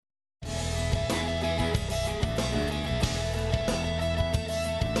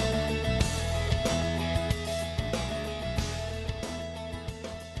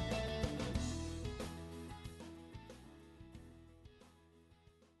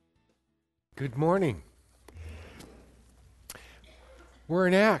Good morning. We're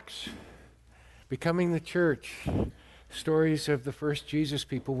in Acts, becoming the church, stories of the first Jesus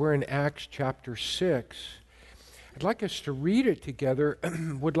people. We're in Acts chapter 6. I'd like us to read it together.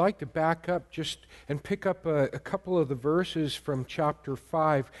 Would like to back up just and pick up a couple of the verses from chapter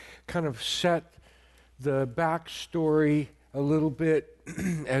 5, kind of set the backstory a little bit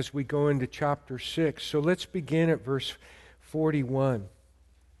as we go into chapter 6. So let's begin at verse 41.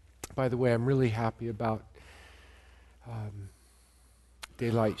 By the way, I'm really happy about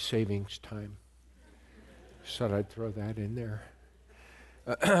daylight savings time. Just thought I'd throw that in there.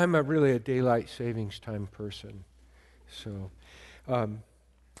 I'm really a daylight savings time person. So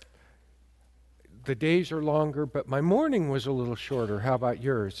the days are longer, but my morning was a little shorter. How about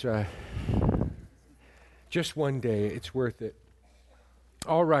yours? Just one day. It's worth it.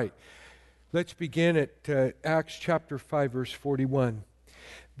 All right. Let's begin at Acts chapter 5, verse 41.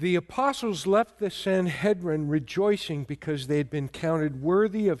 The apostles left the Sanhedrin rejoicing because they had been counted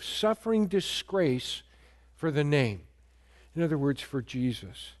worthy of suffering disgrace for the name. In other words, for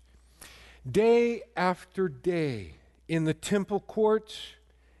Jesus. Day after day in the temple courts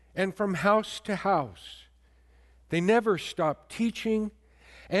and from house to house, they never stopped teaching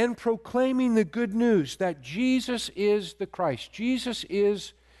and proclaiming the good news that Jesus is the Christ. Jesus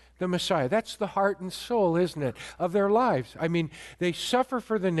is the Messiah. That's the heart and soul, isn't it, of their lives. I mean, they suffer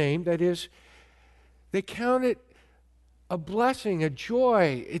for the name. That is, they count it a blessing, a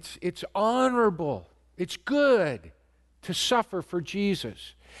joy. It's honorable. It's good to suffer for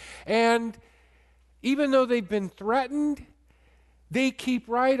Jesus. And even though they've been threatened, they keep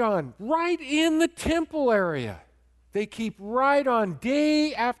right on, right in the temple area. They keep right on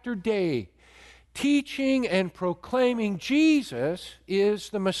day after day, teaching and proclaiming Jesus is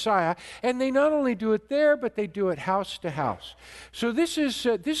the Messiah. And they not only do it there, but they do it house to house. So this is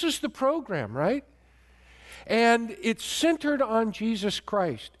the program, right? And it's centered on Jesus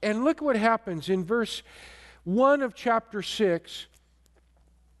Christ. And look what happens in verse 1 of chapter 6.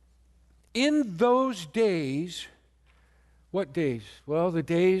 In those days, what days? Well, the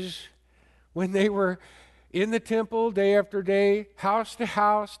days when they were in the temple day after day, house to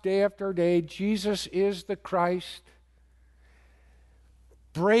house, day after day, Jesus is the Christ.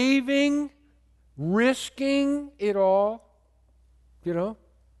 Braving, risking it all,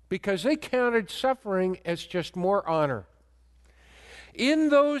 because they counted suffering as just more honor. In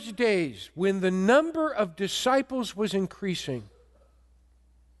those days, when the number of disciples was increasing,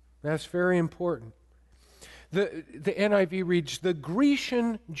 that's very important. The NIV reads, the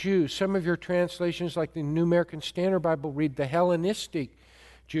Grecian Jews. Some of your translations, like the New American Standard Bible, read the Hellenistic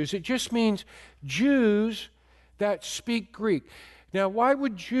Jews. It just means Jews that speak Greek. Now, why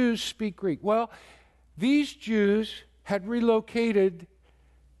would Jews speak Greek? Well, these Jews had relocated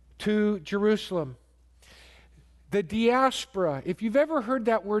to Jerusalem. The diaspora, if you've ever heard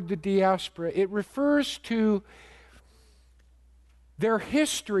that word, the diaspora, it refers to their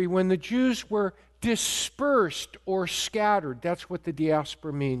history when the Jews were dispersed or scattered. That's what the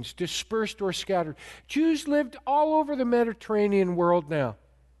diaspora means, dispersed or scattered. Jews lived all over the Mediterranean world now.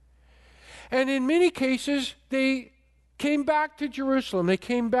 And in many cases, they came back to Jerusalem. They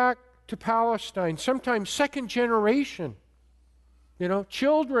came back to Palestine, sometimes second generation.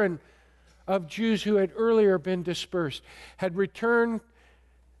 Children of Jews who had earlier been dispersed had returned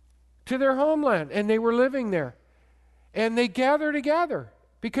to their homeland, and they were living there. And they gather together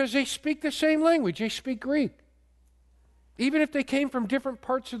because they speak the same language. They speak Greek. Even if they came from different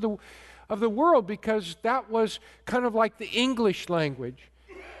parts of the world, because that was kind of like the English language.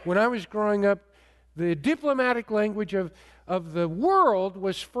 When I was growing up, the diplomatic language of the world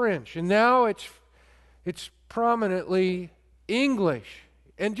was French, and now it's prominently English.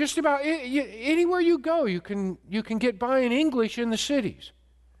 And just about anywhere you go, you can get by in English in the cities.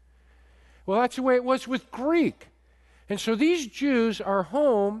 Well, that's the way it was with Greek. And so these Jews are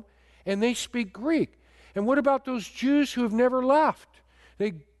home and they speak Greek. And what about those Jews who have never left?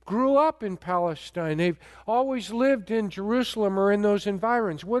 They grew up in Palestine. They've always lived in Jerusalem or in those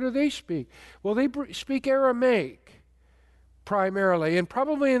environs. What do they speak? Well, they speak Aramaic primarily. And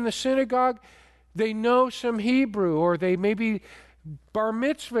probably in the synagogue, they know some Hebrew, or they maybe bar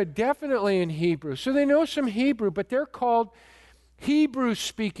mitzvah definitely in Hebrew. So they know some Hebrew, but they're called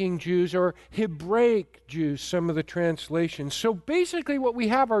Hebrew-speaking Jews or Hebraic Jews, some of the translations. So basically what we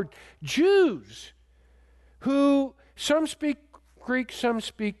have are Jews who, some speak Greek, some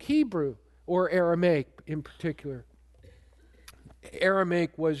speak Hebrew, or Aramaic in particular.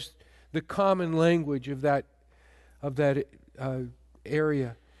 Aramaic was the common language of that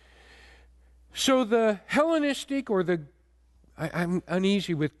area. So the Hellenistic or the I'm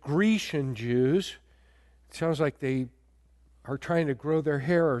uneasy with Grecian Jews. It sounds like they are trying to grow their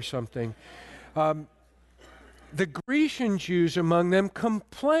hair or something. The Grecian Jews among them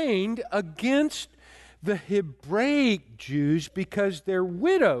complained against the Hebraic Jews because their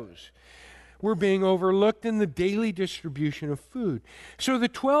widows were being overlooked in the daily distribution of food. So the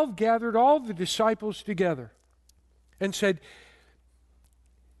 12 gathered all the disciples together and said,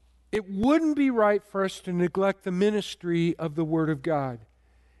 it wouldn't be right for us to neglect the ministry of the Word of God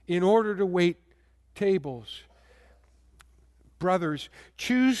in order to wait tables. Brothers,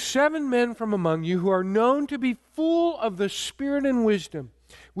 choose 7 men from among you who are known to be full of the Spirit and wisdom.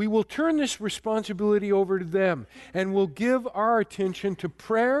 We will turn this responsibility over to them and will give our attention to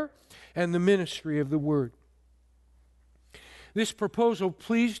prayer and the ministry of the Word. This proposal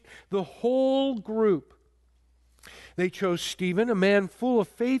pleased the whole group. They chose Stephen, a man full of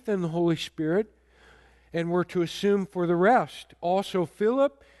faith in the Holy Spirit, and were to assume for the rest also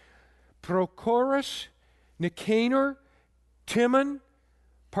Philip, Prochorus, Nicanor, Timon,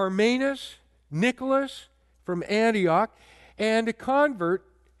 Parmenas, Nicholas from Antioch, and a convert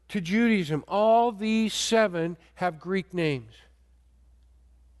to Judaism. All these 7 have Greek names.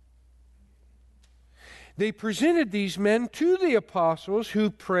 They presented these men to the apostles,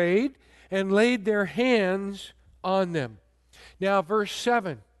 who prayed and laid their hands on them. Now, verse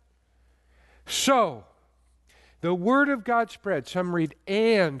 7. So, the word of God spread. Some read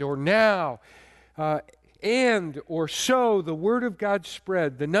and or now. And or so the word of God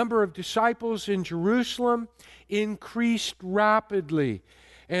spread. The number of disciples in Jerusalem increased rapidly,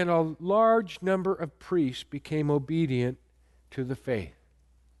 and a large number of priests became obedient to the faith.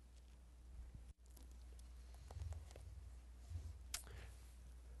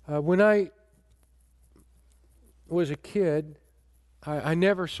 When I was a kid, I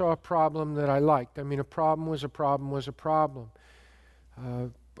never saw a problem that I liked. I mean, a problem was a problem was a problem.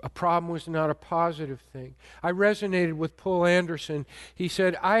 A problem was not a positive thing. I resonated with Paul Anderson. He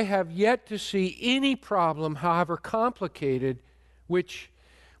said, I have yet to see any problem, however complicated, which,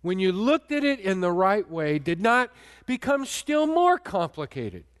 when you looked at it in the right way, did not become still more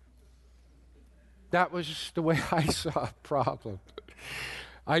complicated. That was the way I saw a problem.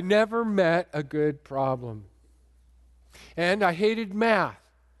 I never met a good problem. And I hated math.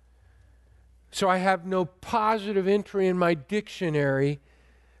 So I have no positive entry in my dictionary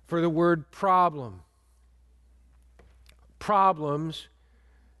for the word problem. Problems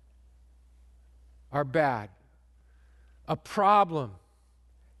are bad. A problem,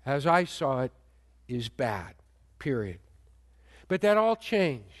 as I saw it, is bad, period. But that all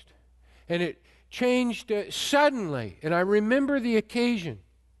changed. And it changed suddenly. And I remember the occasion.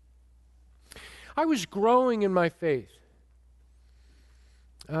 I was growing in my faith.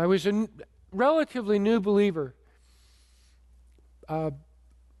 I was a relatively new believer.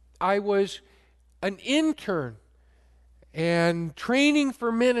 I was an intern and training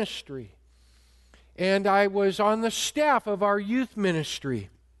for ministry. And I was on the staff of our youth ministry.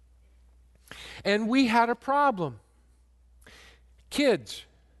 And we had a problem. Kids.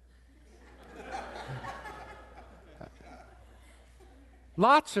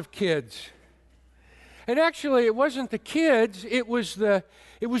 Lots of kids. And actually, it wasn't the kids, it was the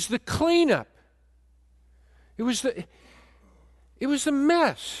cleanup. It was the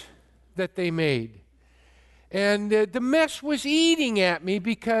mess that they made. And the mess was eating at me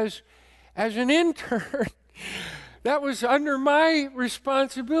because as an intern, that was under my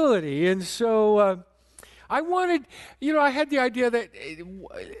responsibility. And so I wanted, I had the idea that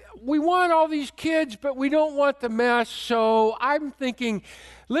we want all these kids, but we don't want the mess. So I'm thinking,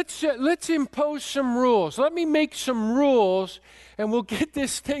 let's impose some rules. Let me make some rules, and we'll get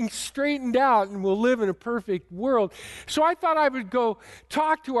this thing straightened out, and we'll live in a perfect world. So I thought I would go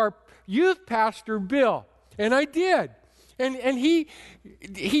talk to our youth pastor, Bill, and I did. And he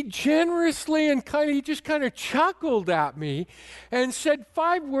generously and he just kind of chuckled at me and said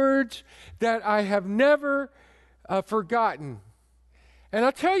 5 words that I have never forgotten. And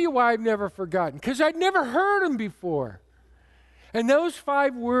I'll tell you why I've never forgotten. Because I'd never heard them before. And those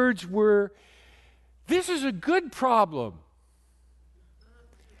 5 words were, this is a good problem.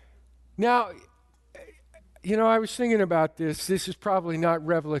 Now, I was thinking about this. This is probably not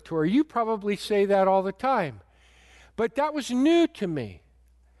revelatory. You probably say that all the time. But that was new to me.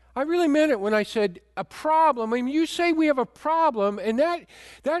 I really meant it when I said a problem. I mean, you say we have a problem, and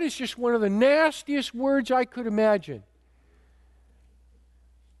that is just one of the nastiest words I could imagine.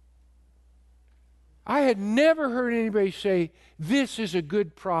 I had never heard anybody say, this is a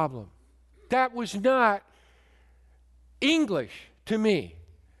good problem. That was not English to me.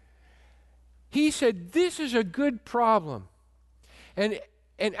 He said, this is a good problem. And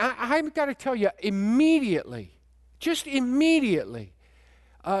I've got to tell you, immediately, just immediately,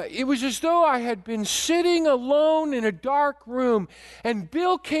 it was as though I had been sitting alone in a dark room, and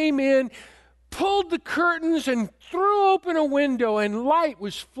Bill came in, pulled the curtains, and threw open a window, and light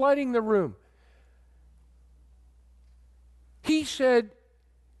was flooding the room. He said,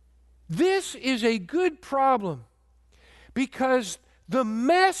 "This is a good problem because the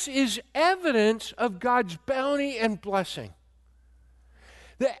mess is evidence of God's bounty and blessing.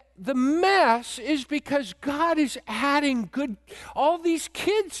 The mess is because God is adding all these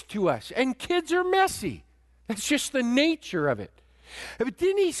kids to us, and kids are messy. That's just the nature of it." But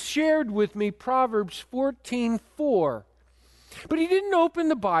then he shared with me Proverbs 14:4. But he didn't open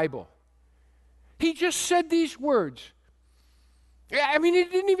the Bible. He just said these words. I mean, he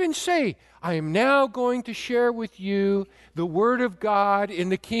didn't even say, "I am now going to share with you the Word of God in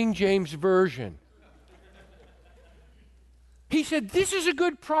the King James Version." He said, "This is a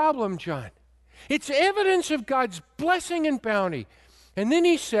good problem, John. It's evidence of God's blessing and bounty." And then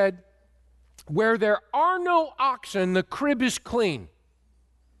he said, "Where there are no oxen, the crib is clean."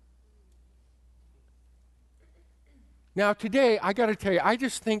 Now today, I got to tell you, I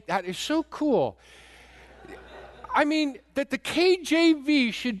just think that is so cool. I mean, that the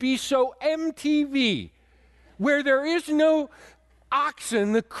KJV should be so MTV. Where there is no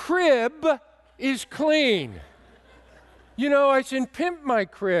oxen, the crib is clean. You know, I said, "Pimp my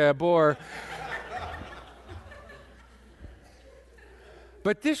crib," or...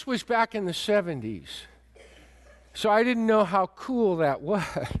 But this was back in the 70s. So I didn't know how cool that was.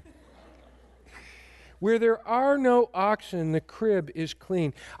 Where there are no oxen, the crib is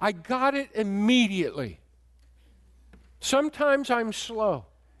clean. I got it immediately. Sometimes I'm slow,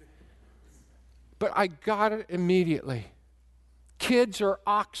 but I got it immediately. Kids are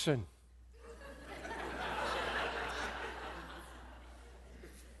oxen.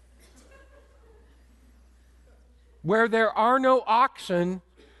 Where there are no oxen,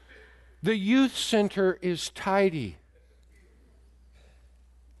 the youth center is tidy.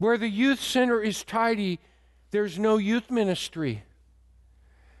 Where the youth center is tidy, there's no youth ministry.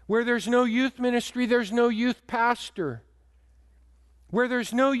 Where there's no youth ministry, there's no youth pastor. Where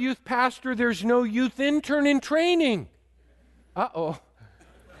there's no youth pastor, there's no youth intern in training. Uh-oh.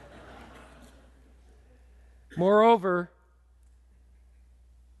 Moreover,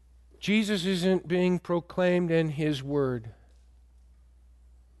 Jesus isn't being proclaimed in His Word.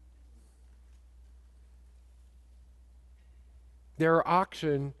 There are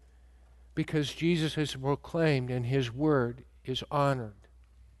oxen because Jesus is proclaimed and His Word is honored.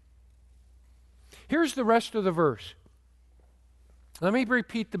 Here's the rest of the verse. Let me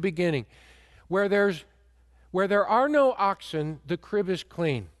repeat the beginning. Where there are no oxen, the crib is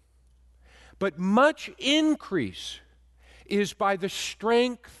clean. But much increase is by the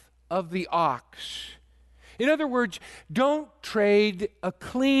strength of the ox. In other words, don't trade a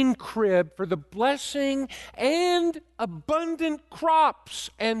clean crib for the blessing and abundant crops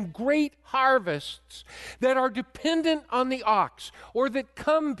and great harvests that are dependent on the ox or that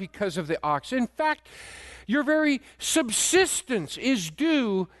come because of the ox. In fact, your very subsistence is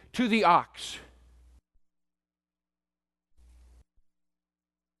due to the ox.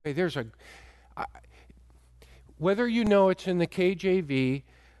 Okay, whether you know it's in the KJV,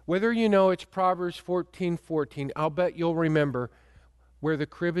 whether you know it's Proverbs 14:14, I'll bet you'll remember where the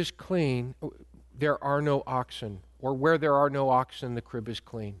crib is clean, there are no oxen. Or where there are no oxen, the crib is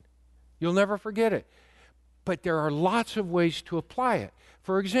clean. You'll never forget it. But there are lots of ways to apply it.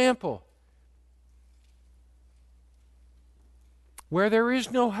 For example, where there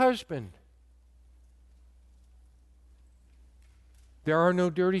is no husband, there are no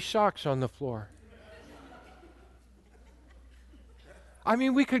dirty socks on the floor. I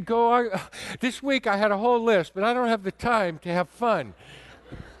mean, we could go on. This week I had a whole list, but I don't have the time to have fun.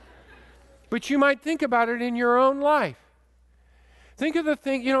 But you might think about it in your own life. Think of the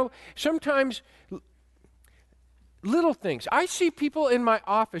thing, sometimes little things. I see people in my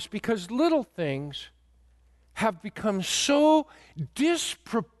office because little things have become so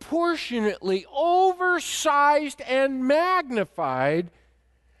disproportionately oversized and magnified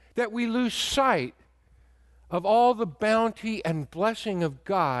that we lose sight of all the bounty and blessing of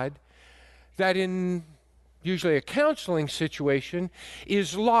God that in usually a counseling situation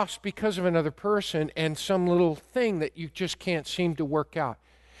is lost because of another person and some little thing that you just can't seem to work out.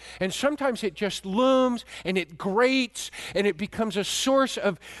 And sometimes it just looms and it grates and it becomes a source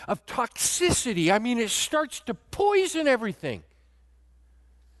of toxicity. I mean, it starts to poison everything.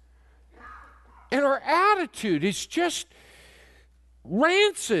 And our attitude is just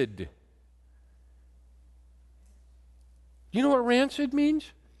rancid. You know what rancid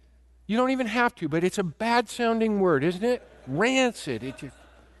means? You don't even have to, but it's a bad sounding word, isn't it? Rancid.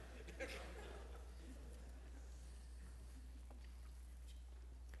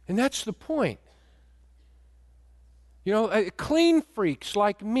 And that's the point. You know, clean freaks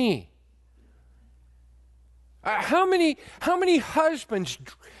like me. How many husbands,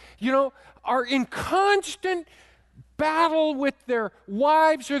 you know, are in constant battle with their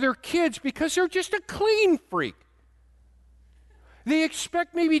wives or their kids because they're just a clean freak? They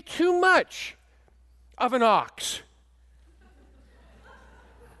expect maybe too much of an ox.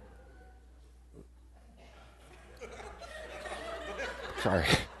 Sorry,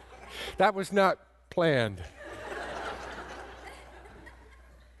 that was not planned.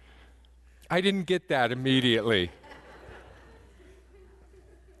 I didn't get that immediately.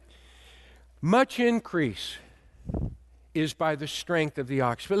 Much increase is by the strength of the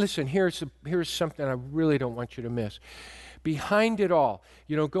ox. But listen, here's something I really don't want you to miss. Behind it all,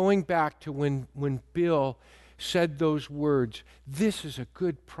 you know, going back to when Bill said those words, this is a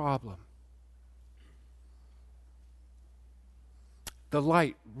good problem. The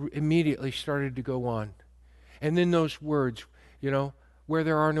light immediately started to go on. And then those words, you know, where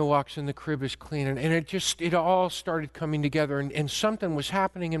there are no oxen, the crib is clean. And it all started coming together, and something was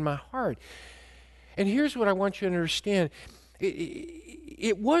happening in my heart. And here's what I want you to understand.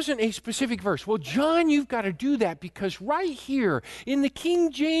 It wasn't a specific verse. Well, John, you've got to do that because right here in the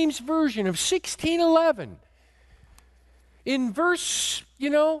King James Version of 1611, in verse, you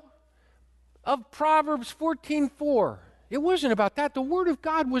know, of Proverbs 14:4, it wasn't about that. The Word of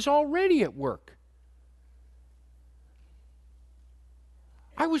God was already at work.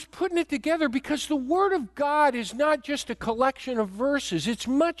 I was putting it together because the Word of God is not just a collection of verses. It's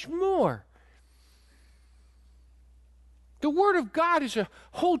much more. The Word of God is a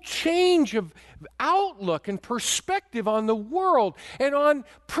whole change of outlook and perspective on the world and on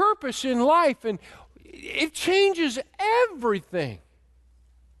purpose in life, and it changes everything.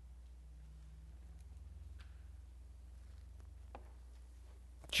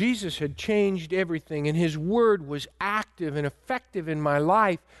 Jesus had changed everything, and His Word was active and effective in my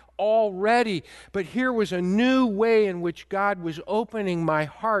life already. But here was a new way in which God was opening my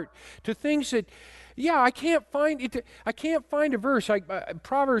heart to things that, I can't find it. I can't find a verse.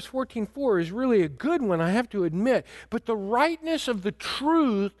 Proverbs 14:4 is really a good one, I have to admit. But the rightness of the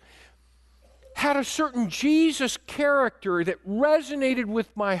truth had a certain Jesus character that resonated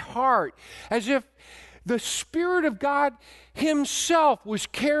with my heart, as if the Spirit of God Himself was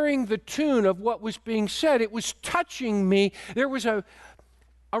carrying the tune of what was being said. It was touching me. There was a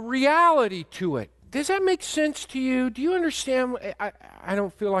reality to it. Does that make sense to you? Do you understand? I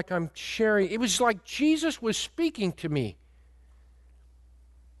don't feel like I'm sharing. It was like Jesus was speaking to me.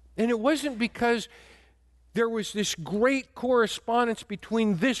 And it wasn't because there was this great correspondence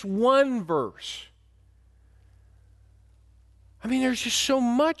between this one verse. I mean, there's just so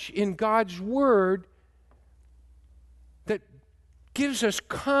much in God's Word that gives us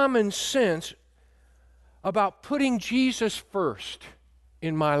common sense about putting Jesus first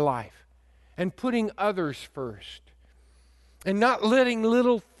in my life and putting others first and not letting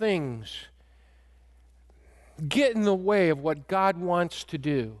little things get in the way of what God wants to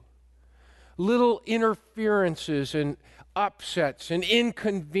do. Little interferences and upsets and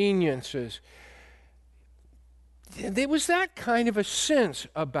inconveniences. There was that kind of a sense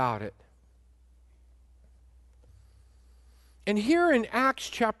about it. And here in Acts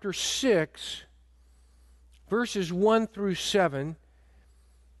chapter 6, verses 1 through 7,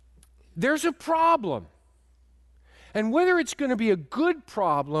 there's a problem. And whether it's going to be a good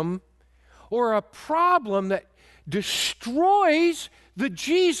problem or a problem that destroys the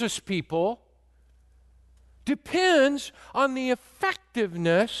Jesus people depends on the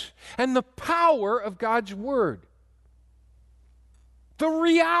effectiveness and the power of God's Word. The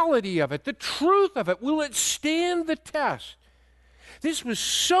reality of it, the truth of it, will it stand the test? This was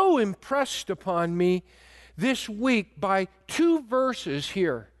so impressed upon me this week by two verses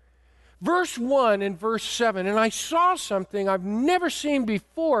here. Verse 1 and verse 7, and I saw something I've never seen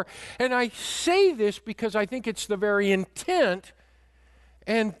before, and I say this because I think it's the very intent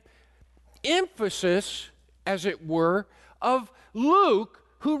and emphasis, as it were, of Luke,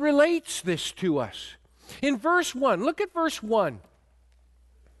 who relates this to us. In verse 1, look at verse 1.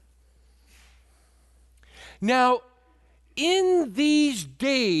 Now, in these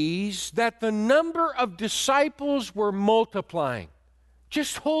days that the number of disciples were multiplying.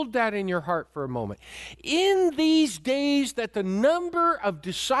 Just hold that in your heart for a moment. In these days that the number of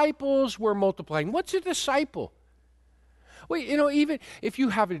disciples were multiplying. What's a disciple? Well, even if you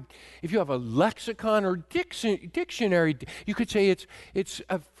have a lexicon or dictionary, you could say it's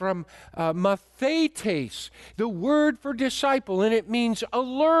from mathetes, the word for disciple, and it means a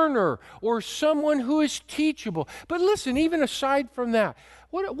learner or someone who is teachable. But listen, even aside from that,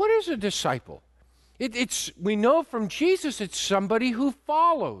 what is a disciple? We know from Jesus, it's somebody who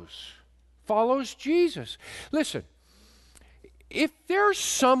follows Jesus. Listen, if there's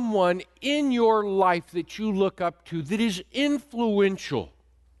someone in your life that you look up to that is influential,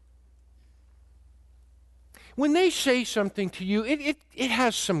 when they say something to you, it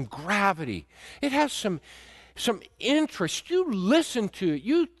has some gravity. It has some interest. You listen to it.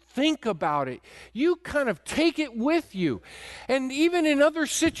 You think about it. You kind of take it with you. And even in other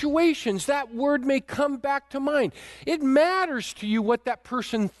situations, that word may come back to mind. It matters to you what that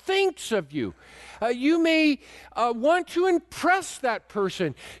person thinks of you. You may want to impress that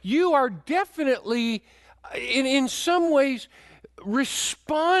person. You are definitely, in some ways,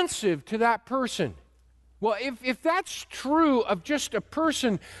 responsive to that person. Well, if that's true of just a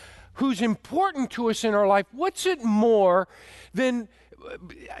person who's important to us in our life, what's it more than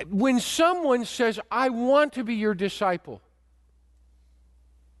when someone says, I want to be your disciple?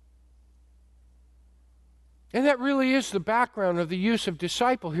 And that really is the background of the use of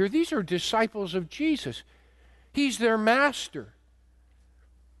disciple here. These are disciples of Jesus. He's their master.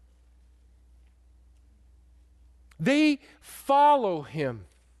 They follow him.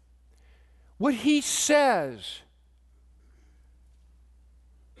 What he says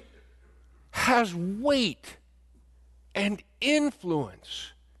has weight and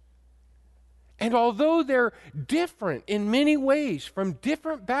influence. And although they're different in many ways from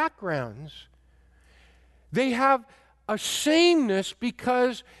different backgrounds, they have a sameness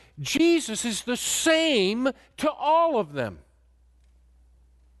because Jesus is the same to all of them.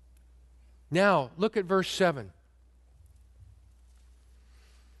 Now, look at verse 7.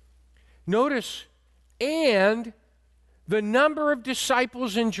 Notice, and the number of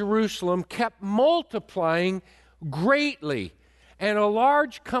disciples in Jerusalem kept multiplying greatly, and a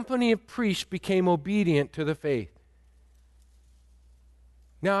large company of priests became obedient to the faith.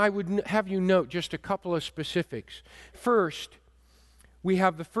 Now, I would have you note just a couple of specifics. First, we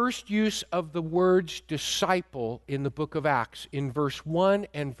have the first use of the words disciple in the book of Acts in verse 1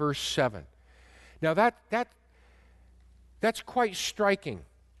 and verse 7. Now, that's quite striking.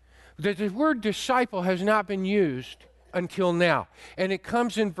 The word disciple has not been used until now. And it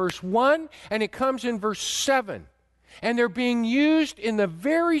comes in verse 1 and it comes in verse 7. And they're being used in the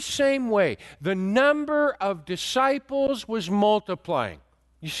very same way. The number of disciples was multiplying.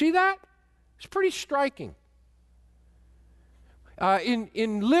 You see that? It's pretty striking.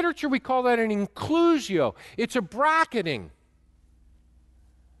 In literature, we call that an inclusio. It's a bracketing.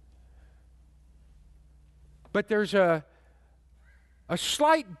 But there's a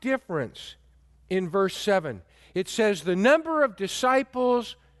slight difference in verse 7. It says the number of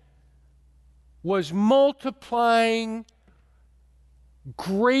disciples was multiplying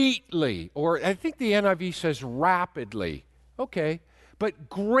greatly, or I think the NIV says rapidly. Okay, but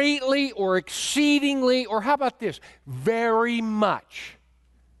greatly or exceedingly, or how about this? Very much.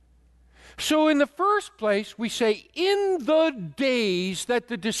 So in the first place, we say in the days that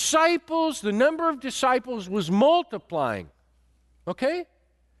the number of disciples was multiplying. Okay?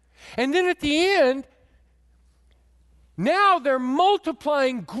 And then at the end, now they're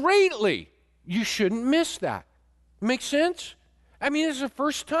multiplying greatly. You shouldn't miss that. Make sense? I mean, this is the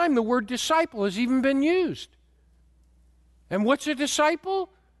first time the word disciple has even been used. And what's a disciple?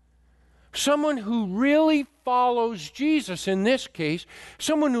 Someone who really follows Jesus in this case,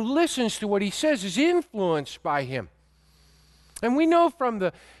 someone who listens to what he says, is influenced by him. And we know from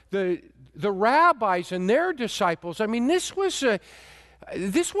the rabbis and their disciples, I mean, this wasn't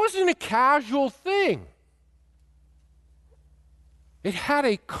a casual thing. It had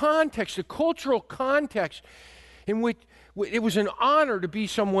a context, a cultural context, in which it was an honor to be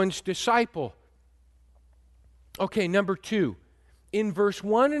someone's disciple. Okay, number 2. In verse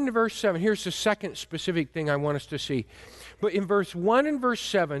 1 and verse 7, here's the second specific thing I want us to see. But in verse 1 and verse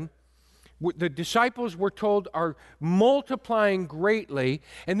 7, the disciples, we're told, are multiplying greatly.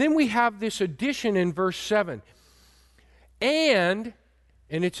 And then we have this addition in verse 7. And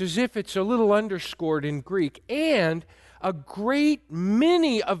it's as if it's a little underscored in Greek, and a great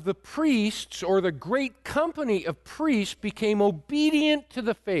many of the priests, or the great company of priests, became obedient to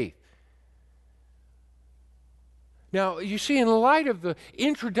the faith. Now, you see, in light of the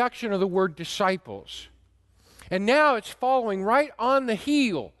introduction of the word disciples, and now it's following right on the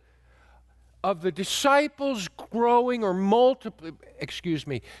heel of the disciples growing or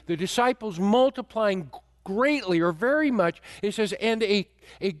the disciples multiplying greatly or very much. It says, and a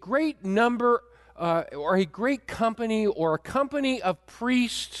great number or a great company or a company of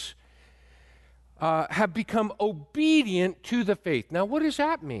priests have become obedient to the faith. Now, what does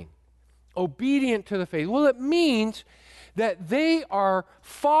that mean? Obedient to the faith. Well, it means that they are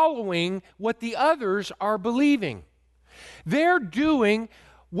following what the others are believing. They're doing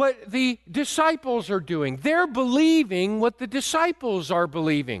what the disciples are doing. They're believing what the disciples are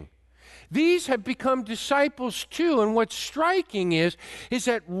believing. These have become disciples too, and what's striking is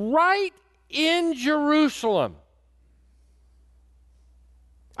that right in Jerusalem,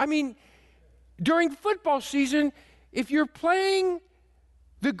 I mean, during football season, if you're playing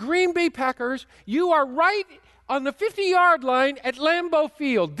the Green Bay Packers, you are right on the 50-yard line at Lambeau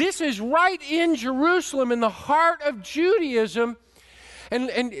Field. This is right in Jerusalem, in the heart of Judaism.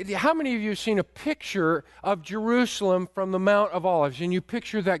 And how many of you have seen a picture of Jerusalem from the Mount of Olives? And you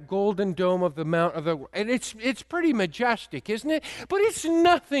picture that golden dome of the Mount of the... And it's pretty majestic, isn't it? But it's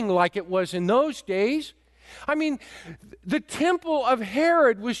nothing like it was in those days. I mean, the temple of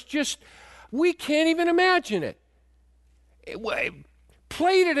Herod was just... We can't even imagine it.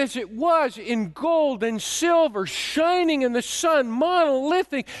 Plated as it was in gold and silver, shining in the sun,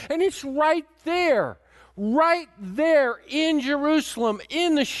 monolithic, and it's right there in Jerusalem,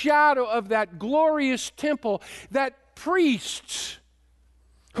 in the shadow of that glorious temple, that priests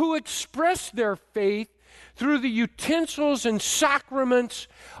who express their faith through the utensils and sacraments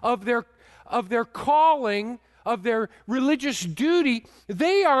of their calling, of their religious duty,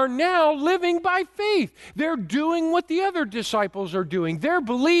 they are now living by faith. They're doing what the other disciples are doing. They're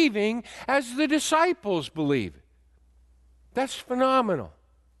believing as the disciples believe. That's phenomenal.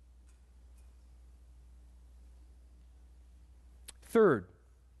 Third,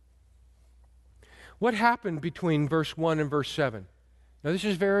 what happened between verse 1 and verse 7? Now, this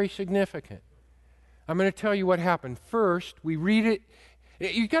is very significant. I'm going to tell you what happened. First, we read it.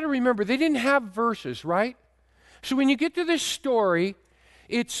 You've got to remember, they didn't have verses, right? So when you get to this story,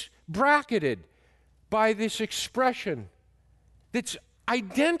 it's bracketed by this expression that's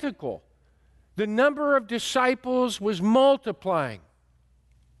identical. The number of disciples was multiplying.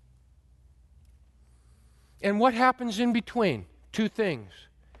 And what happens in between? Two things.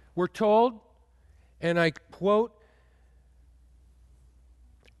 We're told, and I quote,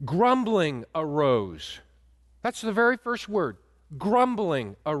 grumbling arose. That's the very first word.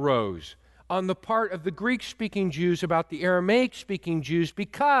 Grumbling arose on the part of the Greek-speaking Jews about the Aramaic-speaking Jews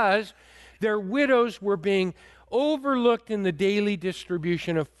because their widows were being overlooked in the daily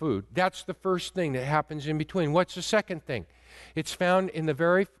distribution of food. That's the first thing that happens in between. What's the second thing? It's found in the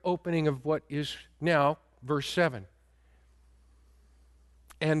very opening of what is now verse 7.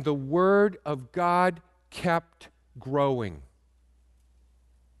 And the word of God kept growing.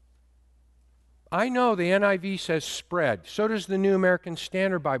 I know the NIV says spread. So does the New American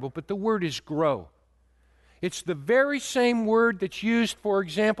Standard Bible, but the word is grow. It's the very same word that's used, for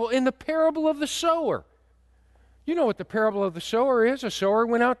example, in the parable of the sower. You know what the parable of the sower is. A sower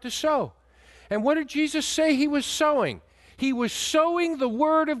went out to sow. And what did Jesus say he was sowing? He was sowing the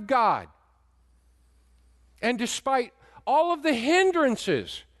word of God. And despite all of the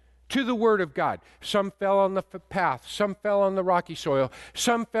hindrances to the word of God, some fell on the path, some fell on the rocky soil,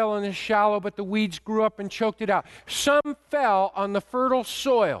 some fell in the shallow, but the weeds grew up and choked it out. Some fell on the fertile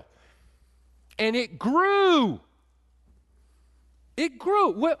soil, and it grew. It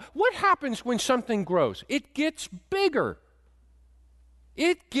grew. What happens when something grows? It gets bigger.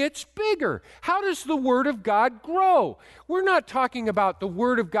 It gets bigger. How does the Word of God grow? We're not talking about the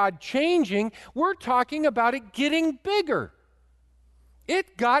Word of God changing. We're talking about it getting bigger.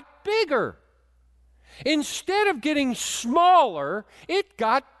 It got bigger. Instead of getting smaller, it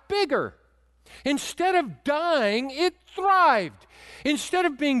got bigger. Instead of dying, it thrived. Instead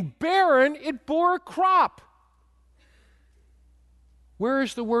of being barren, it bore a crop. Where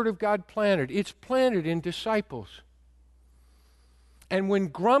is the Word of God planted? It's planted in disciples. And when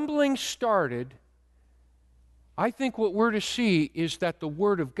grumbling started, I think what we're to see is that the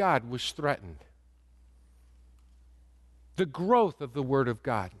Word of God was threatened. The growth of the Word of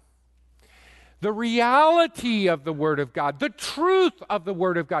God. The reality of the Word of God. The truth of the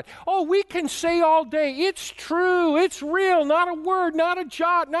Word of God. Oh, we can say all day, it's true, it's real, not a word, not a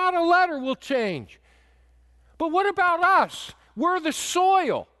jot, not a letter will change. But what about us? We're the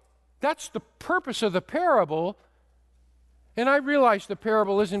soil. That's the purpose of the parable. And I realize the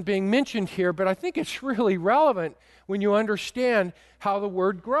parable isn't being mentioned here, but I think it's really relevant when you understand how the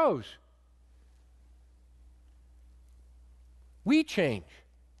Word grows. We change.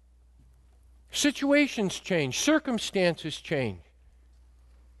 Situations change. Circumstances change.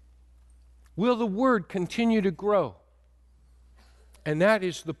 will the Word continue to grow? And that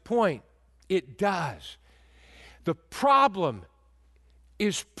is the point. It does. The problem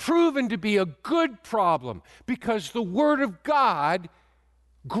is proven to be a good problem because the Word of God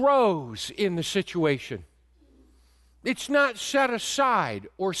grows in the situation. It's not set aside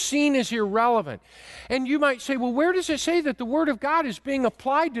or seen as irrelevant. And you might say, well, where does it say that the Word of God is being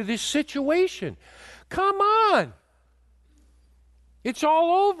applied to this situation? Come on. It's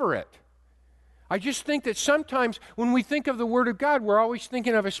all over it. I just think that sometimes when we think of the Word of God, we're always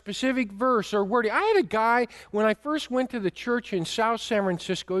thinking of a specific verse or word. I had a guy, when I first went to the church in South San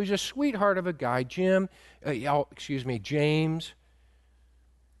Francisco, he's a sweetheart of a guy, James.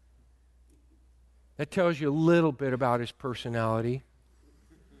 That tells you a little bit about his personality.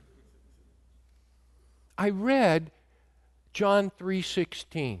 I read John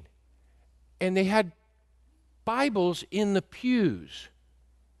 3:16, and they had Bibles in the pews.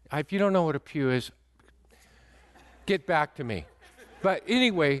 If you don't know what a pew is, get back to me. But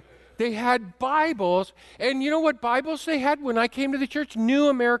anyway, they had Bibles, and you know what Bibles they had when I came to the church? New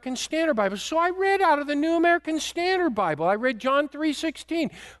American Standard Bible. So I read out of the New American Standard Bible. I read John 3:16,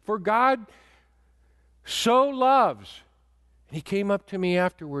 for God so loves. And he came up to me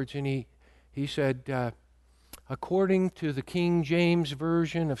afterwards and he said, according to the King James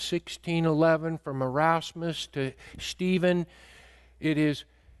Version of 1611, from Erasmus to Stephen, it is,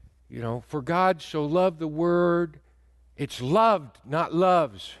 for God so loved the Word. It's loved, not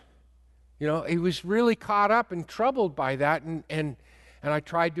loves. He was really caught up and troubled by that, and I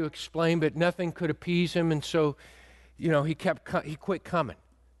tried to explain, but nothing could appease him, and so, he quit coming.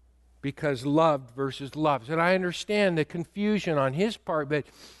 Because loved versus loves. And I understand the confusion on his part, but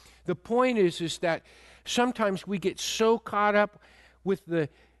the point is that sometimes we get so caught up with the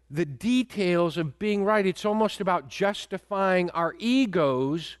details of being right. It's almost about justifying our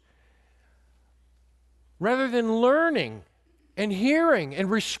egos rather than learning and hearing and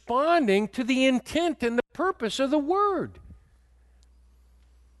responding to the intent and the purpose of the Word.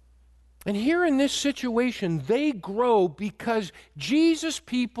 And here in this situation, they grow because Jesus'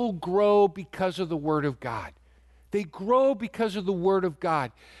 people grow because of the Word of God. They grow because of the Word of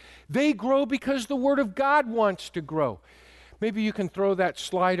God. They grow because the Word of God wants to grow. Maybe you can throw that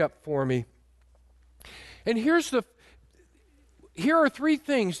slide up for me. And here are three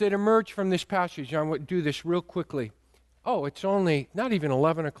things that emerge from this passage. I'm going to do this real quickly. Oh, it's only not even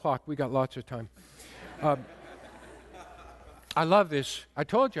 11 o'clock. We got lots of time. I love this. I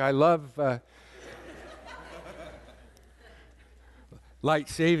told you I love light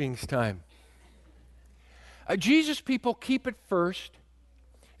savings time. Jesus' people keep it first.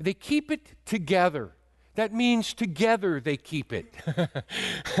 They keep it together. That means together they keep it.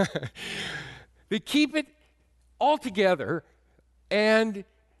 They keep it all together, and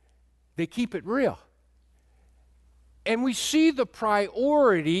they keep it real. And we see the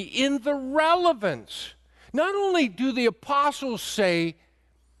priority in the relevance. Not only do the apostles say,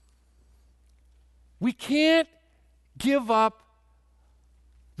 we can't give up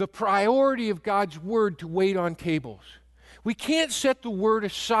the priority of God's Word to wait on tables. We can't set the Word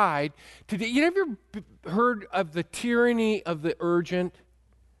aside. You ever heard of the tyranny of the urgent?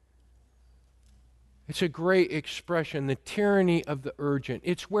 It's a great expression, the tyranny of the urgent.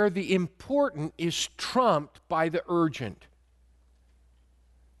 It's where the important is trumped by the urgent.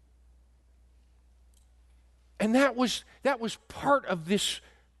 And that was part of this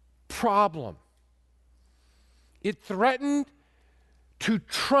problem. It threatened to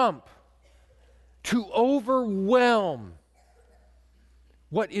trump, to overwhelm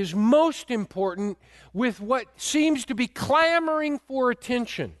what is most important with what seems to be clamoring for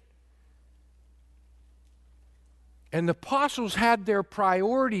attention. And the apostles had their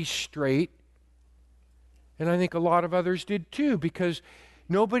priorities straight, and I think a lot of others did too, because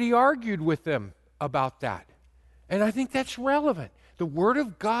nobody argued with them about that. And I think that's relevant. The Word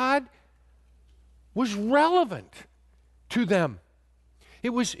of God was relevant to them.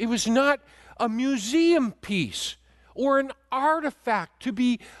 It was not a museum piece or an artifact to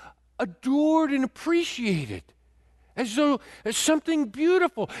be adored and appreciated as though as something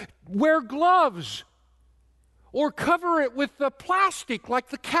beautiful. Wear gloves or cover it with the plastic like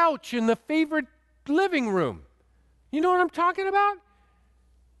the couch in the favorite living room. You know what I'm talking about?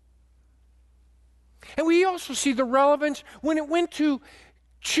 And we also see the relevance when it went to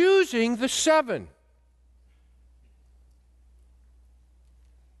choosing the 7.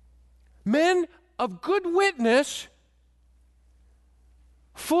 Men of good witness,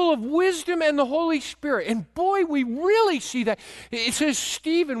 full of wisdom and the Holy Spirit. And boy, we really see that. It says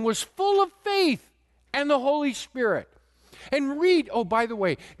Stephen was full of faith and the Holy Spirit. And read, oh, by the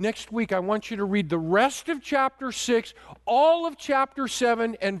way, next week I want you to read the rest of chapter 6, all of chapter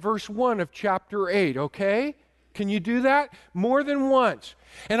 7, and verse 1 of chapter 8, okay? Can you do that? More than once.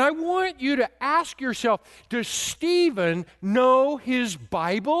 And I want you to ask yourself, does Stephen know his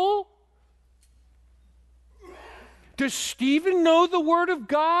Bible? Does Stephen know the Word of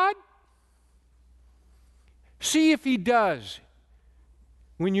God? See if he does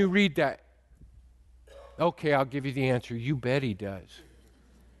when you read that. Okay, I'll give you the answer. You bet he does.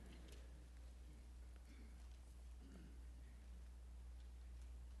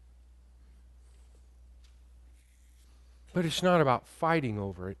 But it's not about fighting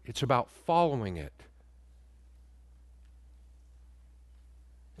over it. It's about following it.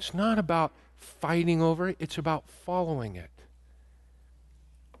 It's not about fighting over it. It's about following it.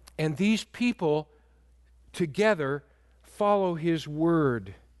 And these people together follow his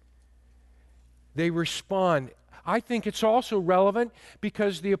word. They respond. I think it's also relevant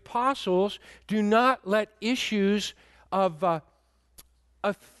because the apostles do not let issues of how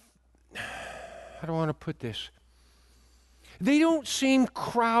do I want to put this? They don't seem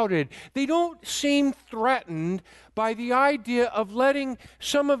crowded. They don't seem threatened by the idea of letting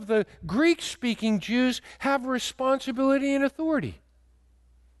some of the Greek-speaking Jews have responsibility and authority.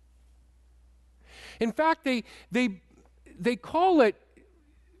 In fact, they call it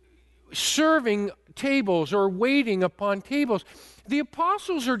serving tables or waiting upon tables. The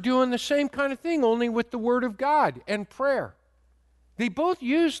apostles are doing the same kind of thing, only with the Word of God and prayer. They both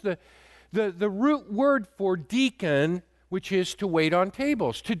use the root word for deacon, which is to wait on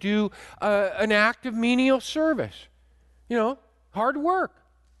tables, to do an act of menial service. You know, hard work.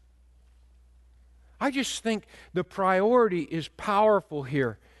 I just think the priority is powerful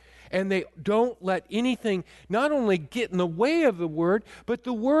here. And they don't let anything not only get in the way of the Word, but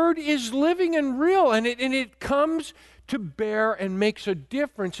the Word is living and real, and it comes to bear and makes a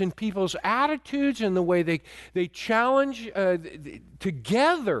difference in people's attitudes and the way they challenge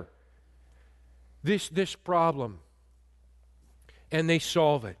together this problem. And they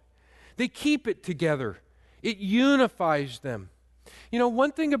solve it. They keep it together. It unifies them. You know,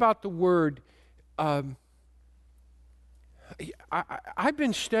 one thing about the Word, I've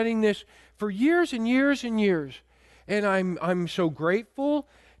been studying this for years and years and years, and I'm so grateful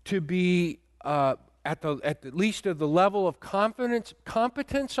to be at least at the level of competence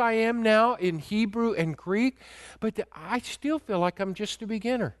I am now in Hebrew and Greek, but I still feel like I'm just a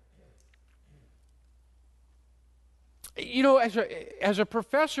beginner. You know, as a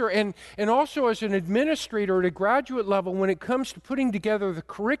professor and also as an administrator at a graduate level, when it comes to putting together the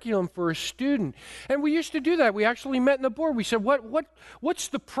curriculum for a student, and we used to do that. We actually met in the board. We said, what's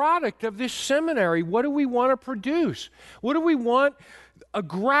the product of this seminary? What do we want to produce? What do we want a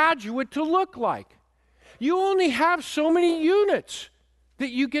graduate to look like? You only have so many units that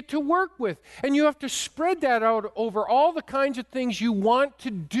you get to work with, and you have to spread that out over all the kinds of things you want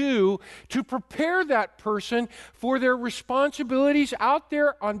to do to prepare that person for their responsibilities out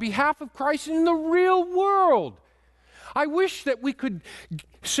there on behalf of Christ in the real world. I wish that we could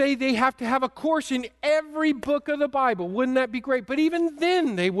say they have to have a course in every book of the Bible. Wouldn't that be great? But even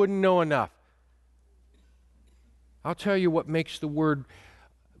then, they wouldn't know enough. I'll tell you what makes the Word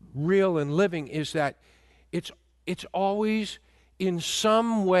real and living is that it's always in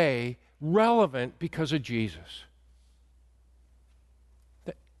some way relevant because of Jesus.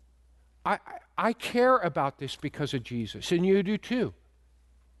 I care about this because of Jesus, and you do too.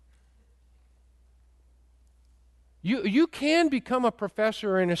 You can become a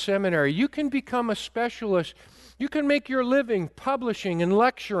professor in a seminary. You can become a specialist. You can make your living publishing and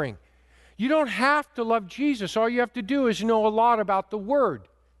lecturing. You don't have to love Jesus. All you have to do is know a lot about the Word.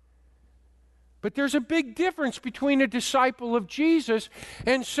 But there's a big difference between a disciple of Jesus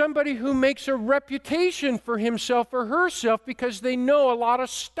and somebody who makes a reputation for himself or herself because they know a lot of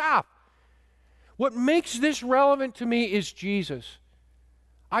stuff. What makes this relevant to me is Jesus.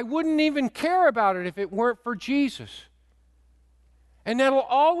 I wouldn't even care about it if it weren't for Jesus. And that'll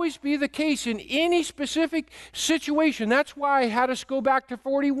always be the case in any specific situation. That's why I had us go back to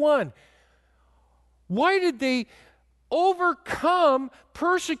 41. Why did they overcome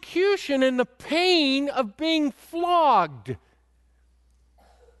persecution and the pain of being flogged?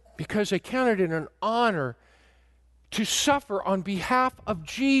 Because they counted it an honor to suffer on behalf of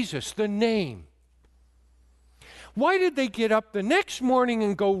Jesus, the name. Why did they get up the next morning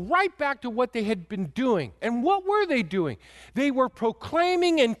and go right back to what they had been doing? And what were they doing? They were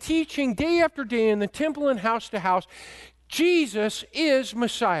proclaiming and teaching day after day in the temple and house to house, Jesus is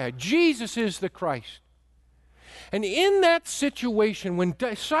Messiah. Jesus is the Christ. And in that situation, when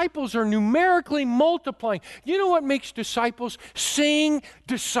disciples are numerically multiplying, you know what makes disciples? Seeing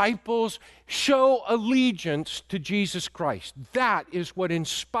disciples show allegiance to Jesus Christ. That is what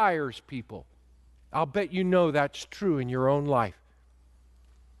inspires people. I'll bet you know that's true in your own life.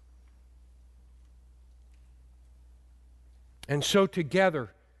 And so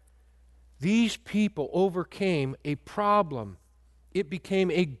together, these people overcame a problem. It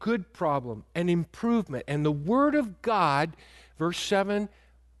became a good problem, an improvement. And the Word of God, verse 7,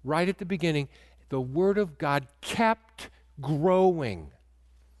 right at the beginning, the Word of God kept growing.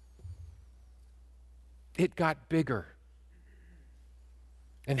 It got bigger.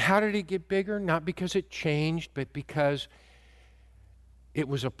 And how did it get bigger? Not because it changed, but because it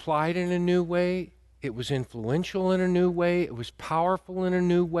was applied in a new way. It was influential in a new way. It was powerful in a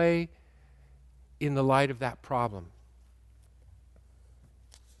new way in the light of that problem.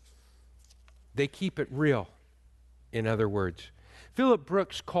 They keep it real, in other words. Philip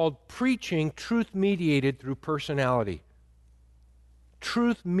Brooks called preaching truth mediated through personality.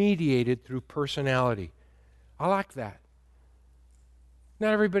 Truth mediated through personality. I like that.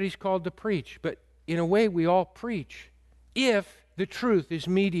 Not everybody's called to preach, but in a way we all preach if the truth is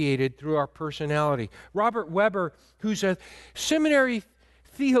mediated through our personality. Robert Weber, who's a seminary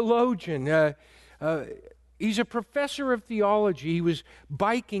theologian, he's a professor of theology. He was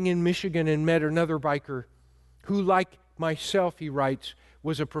biking in Michigan and met another biker who, like myself, he writes,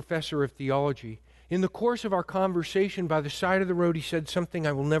 was a professor of theology. In the course of our conversation by the side of the road, he said something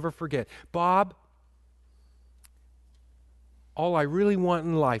I will never forget. Bob, all I really want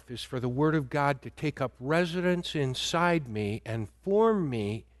in life is for the Word of God to take up residence inside me and form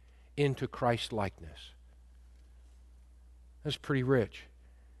me into Christ-likeness. That's pretty rich.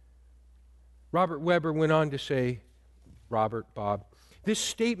 Robert Weber went on to say, Bob, this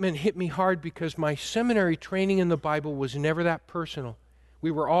statement hit me hard because my seminary training in the Bible was never that personal. We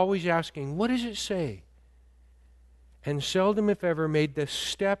were always asking, what does it say? And seldom, if ever, made the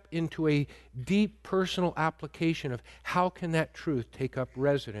step into a deep personal application of how can that truth take up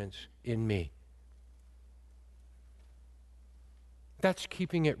residence in me. That's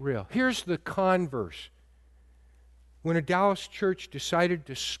keeping it real. Here's the converse. When a Dallas church decided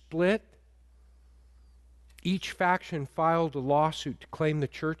to split, each faction filed a lawsuit to claim the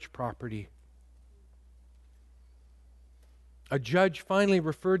church property. A judge finally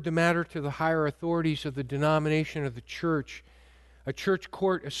referred the matter to the higher authorities of the denomination of the church. A church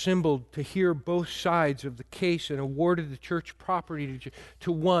court assembled to hear both sides of the case and awarded the church property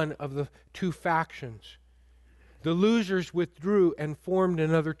to one of the two factions. The losers withdrew and formed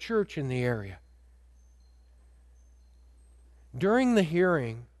another church in the area. During the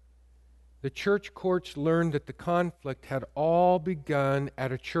hearing, the church courts learned that the conflict had all begun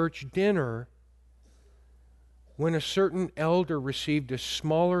at a church dinner when a certain elder received a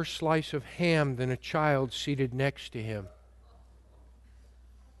smaller slice of ham than a child seated next to him.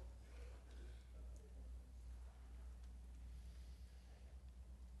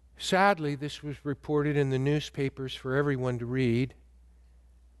 Sadly, this was reported in the newspapers for everyone to read.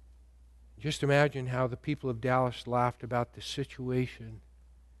 Just imagine how the people of Dallas laughed about the situation.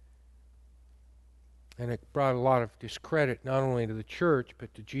 And it brought a lot of discredit not only to the church,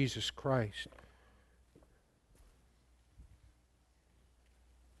 but to Jesus Christ.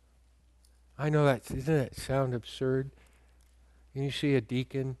 I know doesn't that sound absurd? And you see a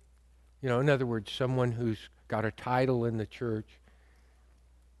deacon, in other words, someone who's got a title in the church,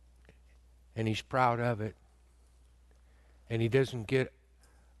 and he's proud of it, and he doesn't get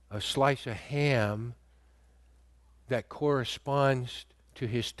a slice of ham that corresponds to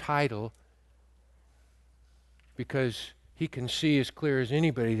his title because he can see as clear as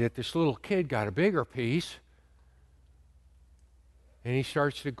anybody that this little kid got a bigger piece. And he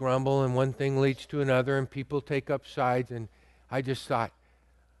starts to grumble, and one thing leads to another, and people take up sides. And I just thought,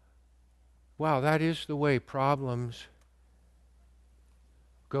 wow, that is the way problems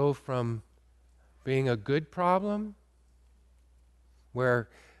go from being a good problem, where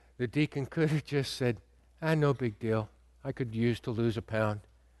the deacon could have just said, no big deal. I could use to lose a pound.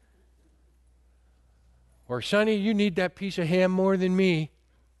 Or, Sonny, you need that piece of ham more than me.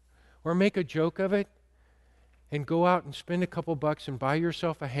 Or make a joke of it. And go out and spend a couple bucks and buy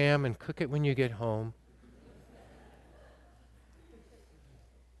yourself a ham and cook it when you get home.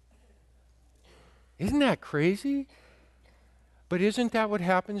 Isn't that crazy? But isn't that what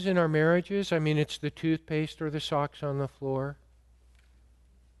happens in our marriages? I mean, it's the toothpaste or the socks on the floor.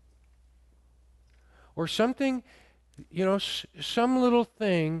 Or something, some little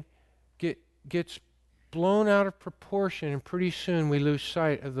thing gets blown out of proportion, and pretty soon we lose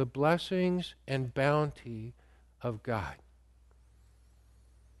sight of the blessings and bounty of God.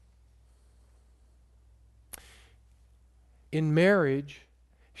 In marriage,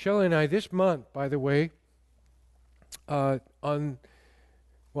 Shelley and I, this month, by the way, the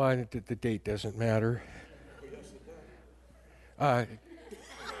date doesn't matter.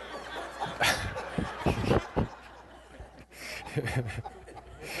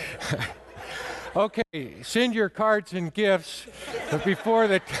 Okay, send your cards and gifts before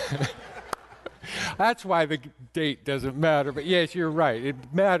the... That's why the date doesn't matter. But yes, you're right.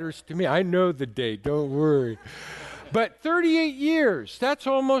 It matters to me. I know the date. Don't worry. But 38 years, that's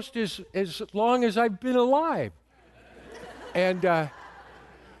almost as long as I've been alive. And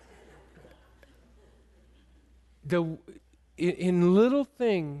in little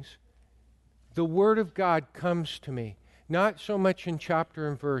things, the Word of God comes to me. Not so much in chapter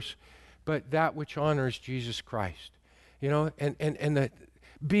and verse, but that which honors Jesus Christ. You know, and the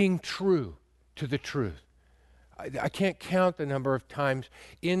being true to the truth. I can't count the number of times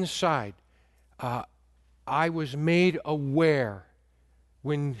inside I was made aware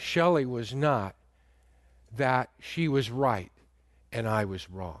when Shelley was not that she was right and I was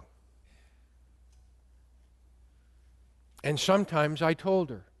wrong. And sometimes I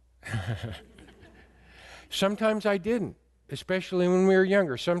told her. Sometimes I didn't, especially when we were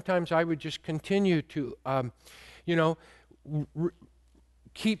younger. Sometimes I would just continue to,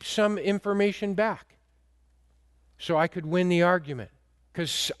 keep some information back so I could win the argument.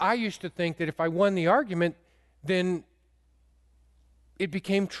 Because I used to think that if I won the argument, then it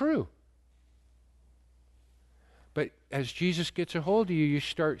became true. But as Jesus gets a hold of you, you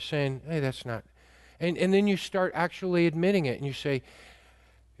start saying, hey, that's not. And then you start actually admitting it, and you say,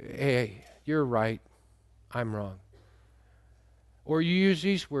 hey, you're right, I'm wrong. Or you use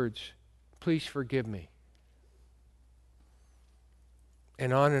these words, please forgive me.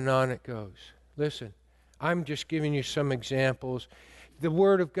 And on it goes. Listen, I'm just giving you some examples. The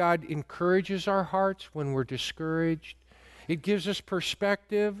Word of God encourages our hearts when we're discouraged. It gives us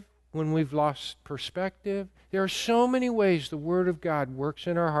perspective when we've lost perspective. There are so many ways the Word of God works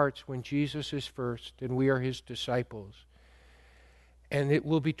in our hearts when Jesus is first and we are His disciples. And it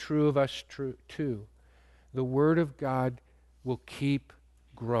will be true of us too. The Word of God will keep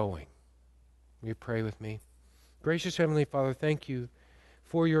growing. Will you pray with me? Gracious Heavenly Father, thank you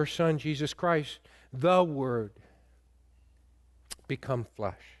for your Son, Jesus Christ, the Word, become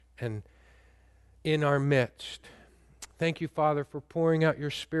flesh and in our midst. Thank you, Father, for pouring out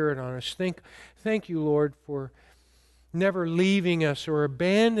your Spirit on us. Thank you, Lord, for never leaving us or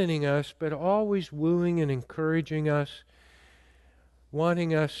abandoning us, but always wooing and encouraging us,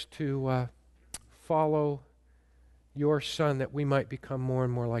 wanting us to follow your Son that we might become more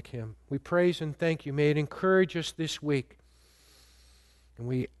and more like Him. We praise and thank you. May it encourage us this week. And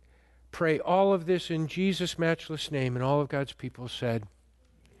we pray all of this in Jesus' matchless name, and all of God's people said,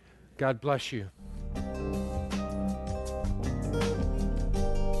 God bless you.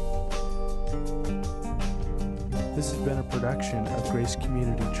 This has been a production of Grace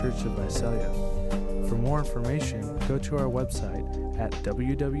Community Church of Visalia. For more information, go to our website at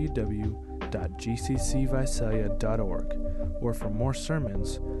www.gccvisalia.org, or for more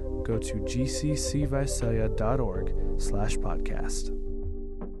sermons, go to gccvisalia.org/podcast.